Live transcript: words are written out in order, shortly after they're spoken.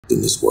In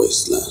this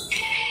wasteland,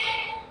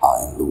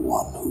 I am the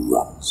one who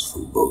runs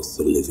from both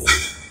the living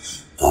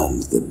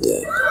and the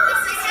dead.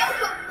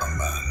 A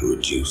man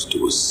reduced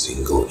to a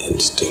single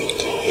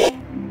instinct.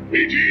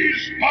 It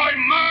is by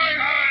my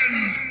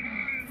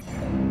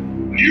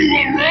hand! You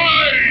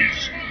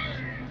arise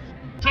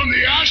from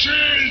the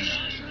ashes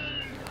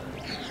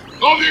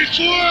of this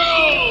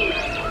world!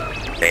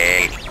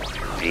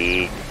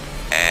 A-D-N.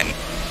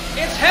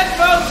 It's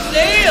Headphones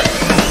Neil!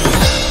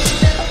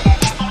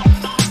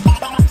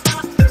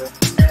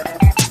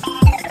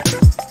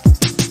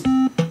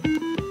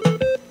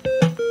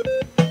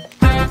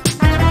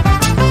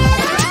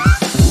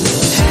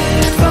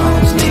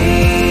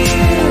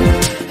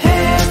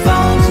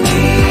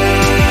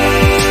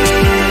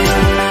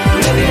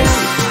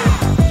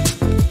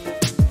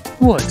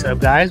 What's up,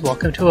 guys?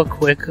 Welcome to a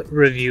quick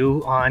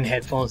review on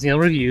Headphones Neil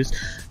Reviews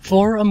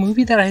for a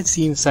movie that I had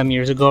seen some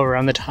years ago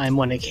around the time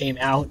when it came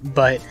out,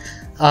 but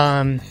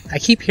I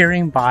keep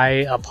hearing by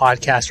a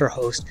podcaster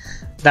host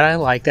that I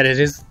like that it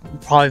is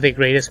probably the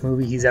greatest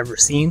movie he's ever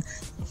seen.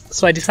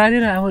 So I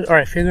decided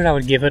I figured I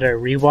would give it a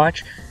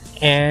rewatch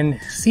and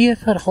see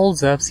if it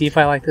holds up, see if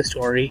I like the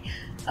story.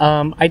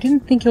 I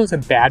didn't think it was a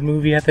bad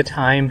movie at the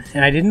time,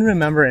 and I didn't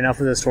remember enough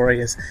of the story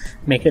to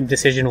make a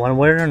decision one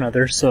way or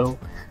another, so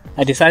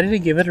I decided to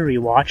give it a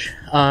rewatch.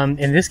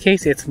 In this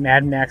case, it's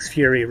Mad Max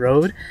Fury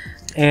Road,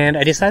 and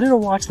I decided to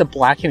watch the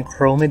black and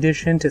chrome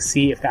edition to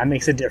see if that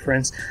makes a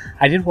difference.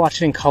 I did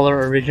watch it in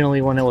color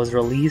originally when it was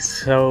released,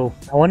 so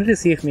I wanted to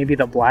see if maybe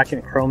the black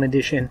and chrome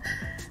edition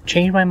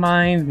changed my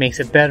mind, makes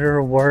it better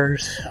or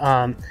worse,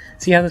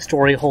 see how the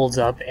story holds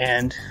up,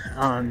 and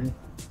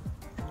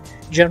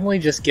generally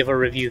just give a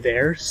review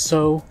there.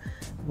 So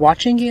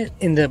watching it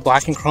in the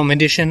black and chrome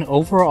edition,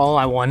 overall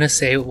I want to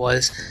say it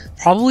was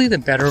probably the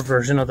better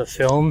version of the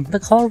film. The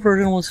color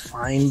version was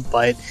fine,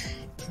 but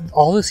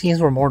all the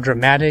scenes were more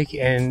dramatic,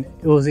 and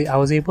I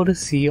was able to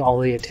see all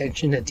the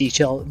attention to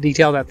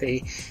detail that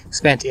they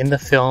spent in the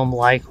film,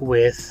 like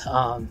with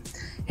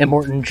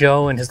Immortan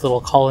Joe and his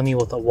little colony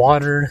with the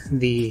water,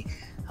 the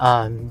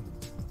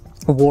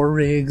war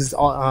rigs,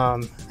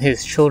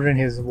 his children,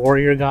 his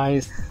warrior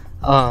guys,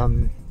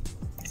 Furiosa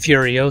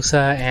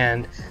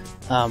and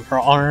her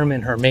arm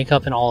and her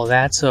makeup and all of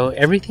that. So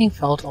everything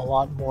felt a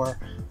lot more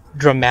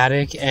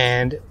dramatic,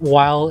 and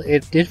while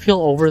it did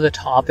feel over the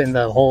top and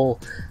the whole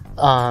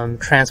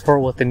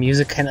transport with the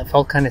music kind of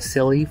felt kind of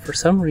silly, for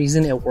some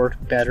reason it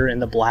worked better in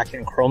the black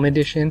and chrome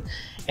edition,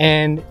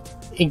 and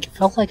it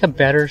felt like a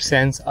better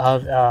sense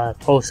of a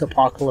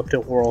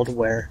post-apocalyptic world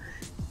where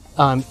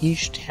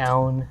each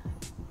town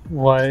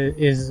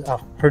is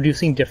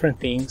producing different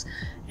things,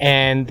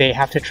 and they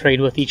have to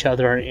trade with each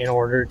other in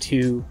order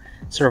to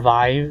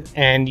survive.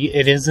 And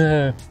it is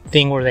a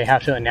thing where they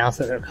have to announce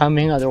that they're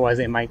coming, otherwise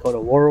they might go to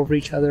war over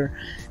each other,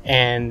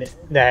 and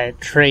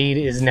that trade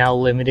is now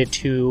limited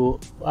to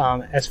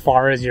as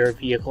far as your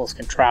vehicles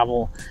can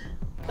travel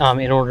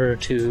in order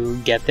to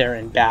get there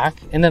and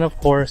back. And then of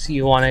course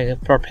you want to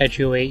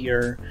perpetuate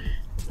your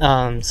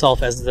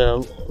self as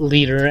the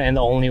leader and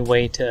the only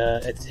way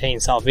to attain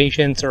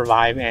salvation,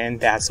 survive,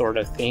 and that sort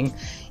of thing,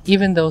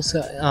 even though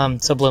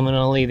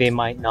subliminally they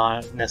might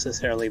not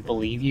necessarily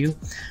believe you.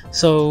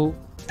 So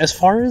as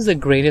far as the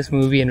greatest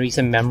movie in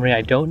recent memory,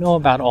 I don't know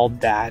about all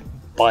that,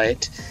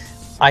 but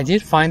I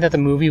did find that the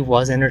movie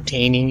was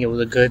entertaining. It was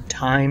a good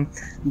time.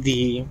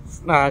 The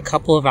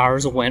couple of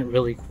hours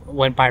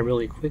went by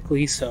really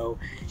quickly, so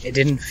it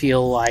didn't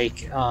feel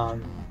like a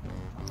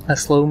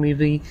slow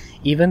movie.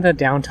 Even the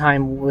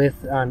downtime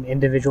with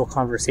individual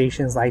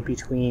conversations, like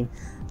between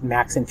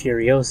Max and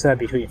Furiosa,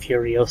 between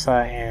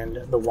Furiosa and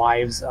the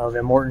wives of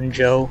Immortan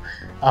Joe,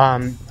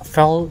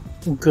 felt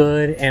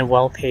good and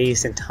well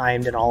paced and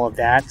timed and all of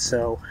that.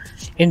 So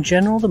in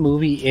general, the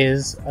movie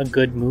is a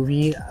good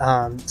movie.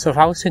 So if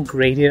I was to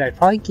grade it, I'd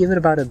probably give it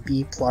about a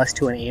B+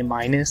 to an A-.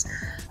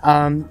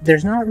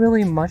 There's not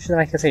really much that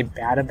I can say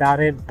bad about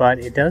it, but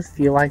it does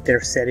feel like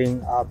they're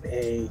setting up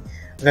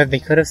that they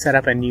could have set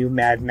up a new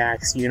Mad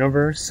Max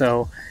universe.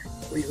 So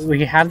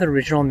we have the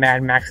original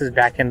Mad Maxes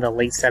back in the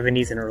late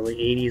 70s and early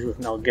 80s with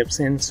Mel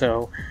Gibson.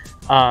 So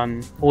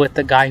with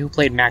the guy who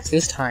played Max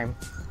this time,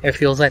 it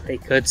feels like they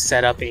could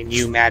set up a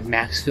new Mad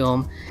Max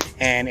film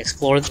and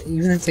explore,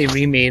 even if they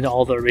remade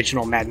all the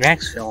original Mad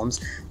Max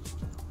films,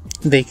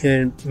 they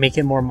could make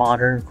it more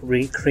modern,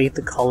 recreate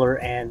the color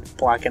and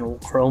black and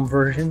chrome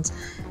versions,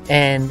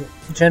 and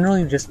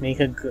generally just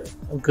make a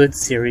good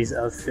series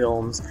of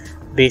films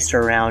based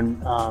around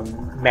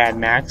Mad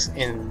Max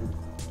in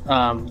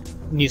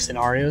new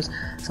scenarios.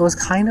 So it's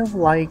kind of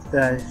like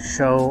the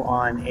show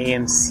on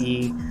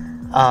AMC,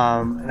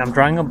 and I'm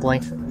drawing a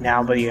blank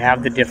now, but you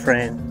have the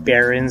different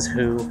barons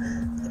who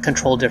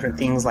control different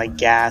things like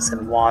gas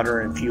and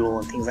water and fuel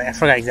and things like that. I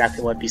forgot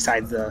exactly what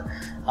besides the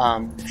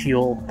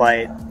fuel,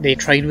 but they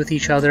trade with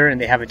each other and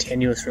they have a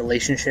tenuous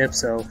relationship,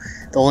 so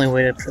the only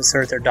way to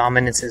assert their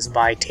dominance is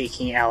by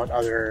taking out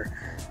other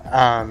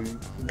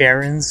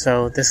barons.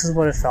 So this is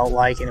what it felt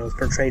like, and it was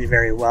portrayed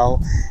very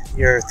well.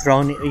 You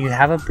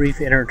have a brief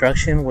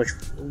introduction, which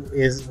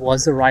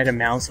was the right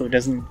amount, so it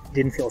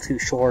didn't feel too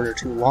short or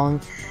too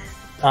long.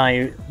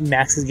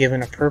 Max is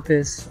given a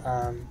purpose,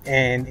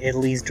 and it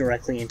leads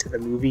directly into the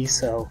movie,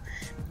 so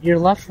you're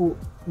left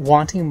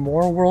wanting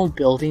more world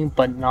building,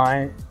 but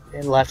not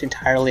left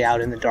entirely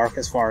out in the dark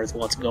as far as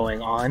what's going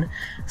on.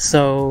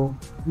 So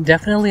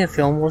definitely a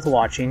film worth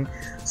watching.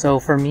 So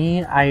for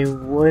me, I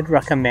would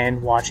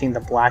recommend watching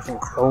the black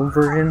and chrome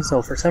version.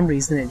 So for some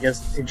reason,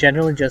 it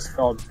generally just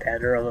felt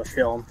better of a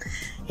film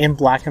in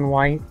black and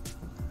white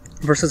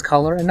versus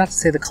color. And not to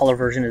say the color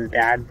version is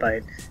bad,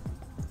 but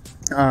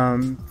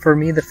for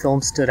me, the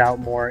film stood out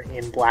more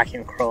in black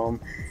and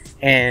chrome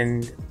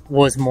and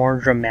was more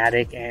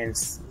dramatic and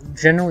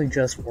generally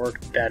just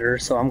worked better.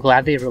 So I'm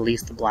glad they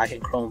released the black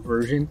and chrome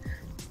version.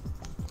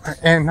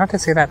 And not to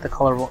say that the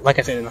color, like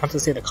I said, not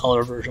to say the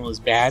color version was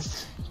bad,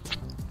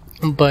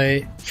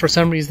 but for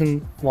some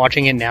reason,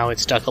 watching it now, it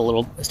stuck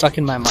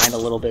in my mind a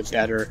little bit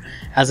better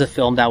as a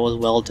film that was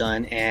well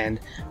done, and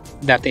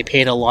that they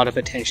paid a lot of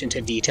attention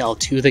to detail,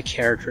 to the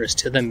characters,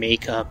 to the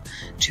makeup,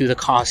 to the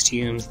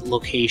costumes,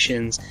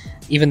 locations,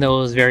 even though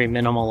it was very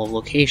minimal of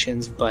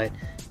locations, but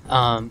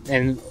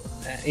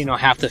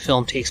half the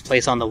film takes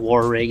place on the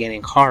war rig and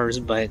in cars,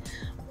 but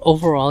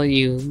overall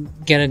you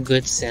get a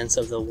good sense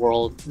of the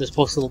world, this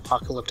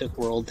post-apocalyptic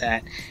world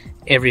that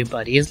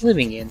everybody is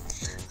living in.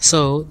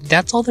 So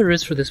that's all there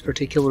is for this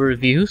particular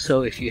review.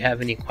 So if you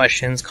have any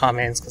questions,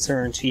 comments,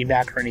 concerns,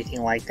 feedback, or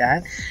anything like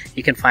that,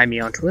 you can find me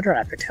on Twitter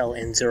at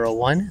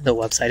PatelN01. The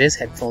website is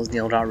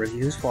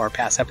headphonesneil.reviews for our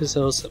past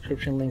episodes,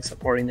 subscription links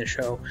supporting the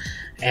show,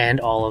 and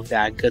all of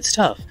that good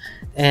stuff.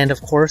 And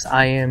of course,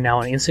 I am now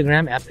on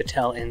Instagram at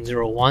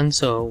PatelN01,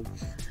 so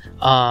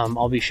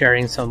I'll be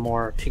sharing some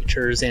more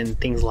pictures and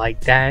things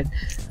like that.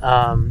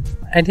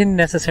 I didn't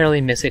necessarily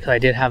miss it because I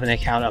did have an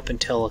account up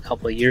until a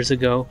couple of years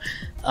ago.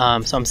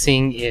 So I'm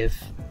seeing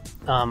if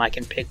I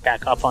can pick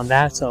back up on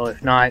that. So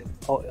if not,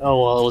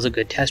 well, it was a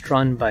good test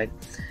run, but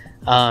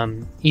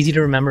easy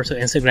to remember. So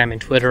Instagram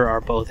and Twitter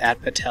are both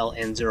at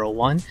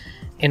PatelN01.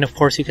 And of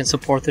course, you can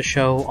support the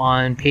show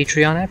on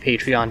Patreon at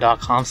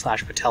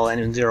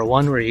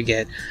patreon.com/PatelN01, where you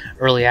get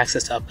early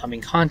access to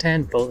upcoming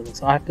content,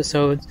 bonus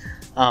episodes,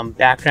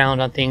 background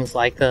on things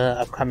like the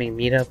upcoming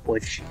meetup,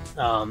 which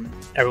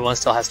everyone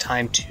still has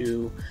time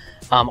to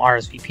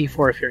RSVP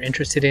for if you're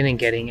interested in, and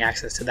getting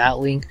access to that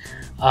link.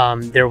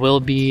 There will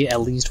be at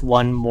least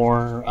one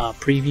more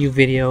preview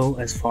video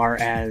as far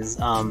as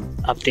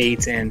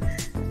updates and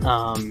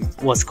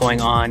what's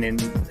going on,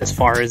 and as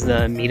far as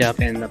the meetup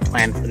and the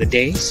plan for the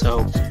day.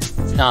 So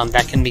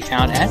that can be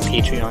found at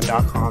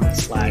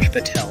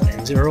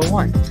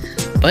patreon.com/PatelN01.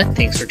 But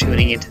thanks for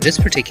tuning into this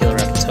particular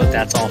episode.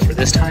 That's all for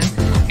this time,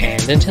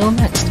 and until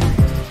next time.